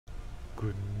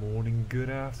Good morning,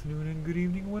 good afternoon, and good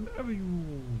evening whenever you...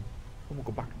 And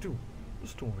welcome back to the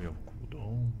story of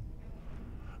Gul'darr.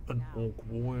 An orc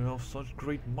warrior of such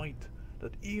great might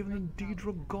that even the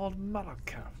Daedra god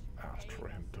Malakath asked for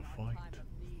him to fight.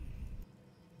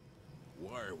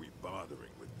 Why are we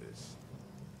bothering with this?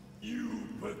 You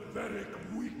pathetic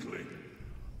weakling!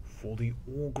 For the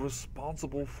orc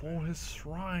responsible for his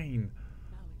shrine.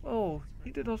 Well, he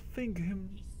did not think him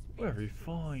very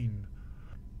fine.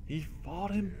 He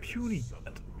fought him puny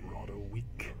and rather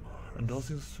weak, and thus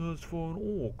he searched for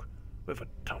an orc with a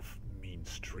tough, mean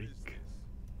streak.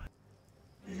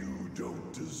 You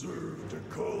don't deserve to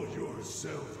call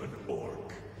yourself an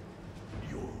orc.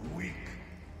 You're weak,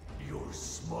 you're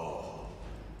small,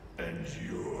 and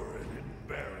you're an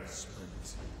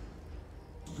embarrassment.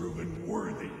 Proven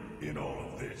worthy in all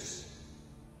of this.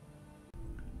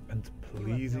 And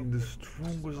pleasing the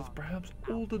strongest of perhaps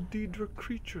all the Daedra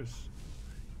creatures,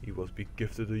 he was be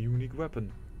gifted a unique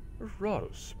weapon with rather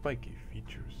spiky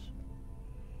features.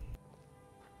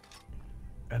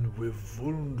 And with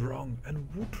Gul'darr and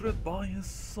Gul'darr by his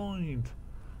side,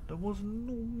 there was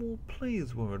no more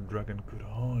place where a dragon could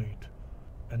hide.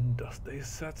 And thus they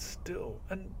sat still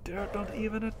and dared not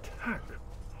even attack.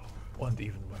 And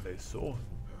even when they saw him,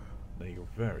 they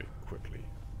very quickly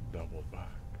doubled back.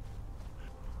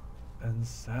 And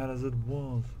sad as it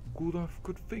was, Gul'darr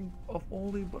could think of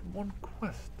only but one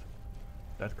quest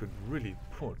that could really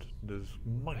put this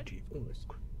mighty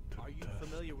orc to Are you test.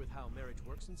 familiar with how marriage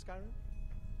works in Skyrim?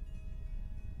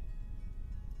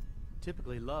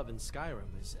 Typically, love in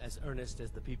Skyrim is as earnest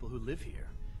as the people who live here.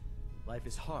 Life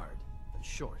is hard and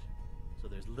short, so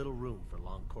there's little room for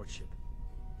long courtship.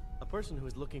 A person who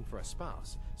is looking for a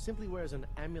spouse simply wears an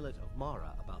amulet of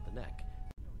Mara about the neck.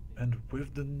 And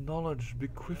with the knowledge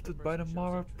bequeathed by the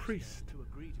Mara priest,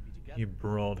 he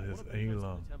brought his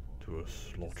Ayla to a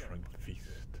slaughtering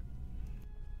feast.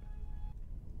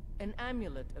 An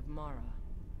amulet of Mara.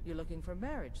 You're looking for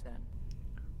marriage, then?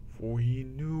 For he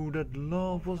knew that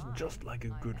love was just like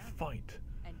a good fight,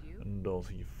 and thus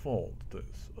he thought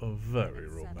this a very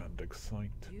romantic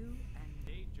sight.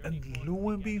 And lo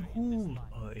and behold,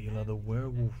 Ayla the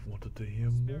werewolf wanted to hear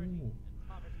more.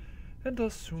 And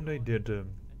thus soon they did,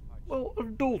 well,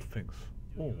 adult things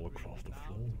all across the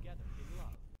floor.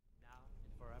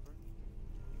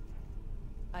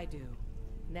 I do.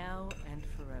 Now and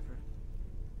forever.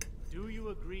 Do you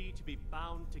agree to be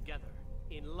bound together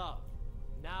in love,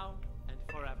 now and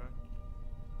forever?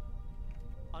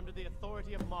 Under the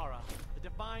authority of Mara, the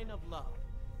divine of love,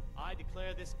 I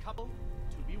declare this couple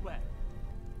to be wed.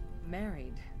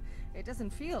 Married. It doesn't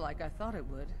feel like I thought it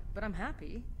would, but I'm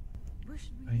happy. Where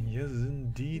should we And be? yes,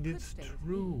 indeed, You could it's stay with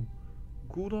true. me.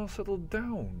 Gul'darr settled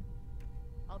down.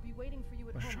 I'll be waiting for you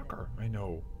at A home. shocker, I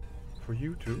know. For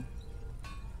you too.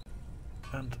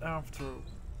 And after,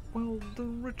 well, the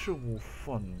ritual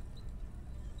fun,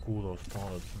 Gul'darr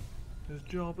started his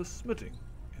job as smithing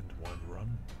in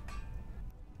Whiterun.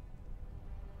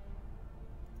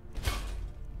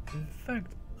 In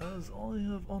fact, as I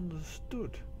have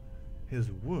understood,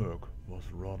 his work was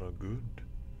rather good,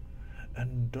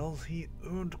 and thus he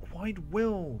earned quite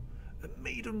well and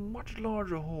made a much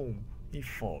larger home he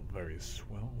thought very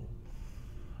swell.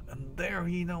 And there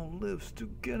he now lives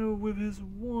together with his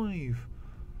wife,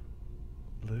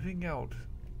 living out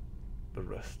the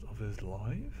rest of his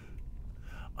life?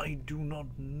 I do not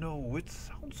know, it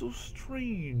sounds so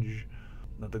strange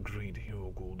that the great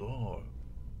hero Gul'darr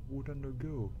would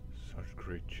undergo such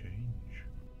great change.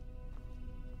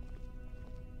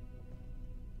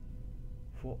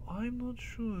 For I'm not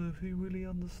sure if he really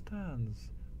understands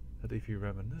that if he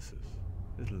reminisces,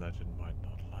 his legend might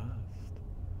not last.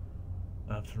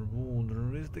 After all,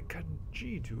 there is the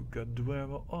Khajiit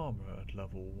Gul'darr armor at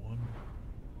level 1.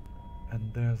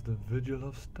 And there's the Vigil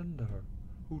of Gul'darr,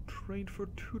 who trained for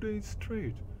 2 days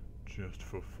straight, just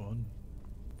for fun.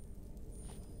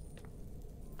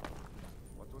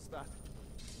 What was that?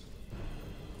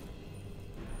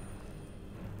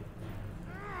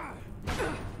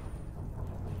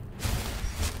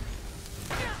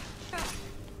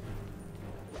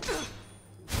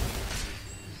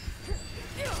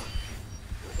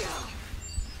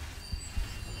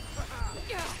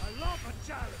 I love a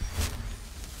challenge!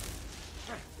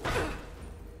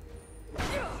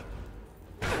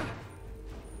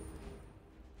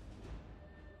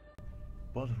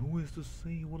 But who is to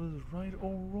say what is right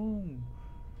or wrong?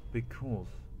 Because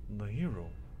the hero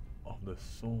of the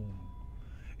song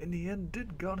in the end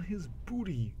did got his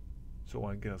booty, so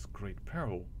I guess great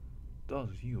peril does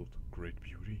yield great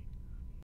beauty.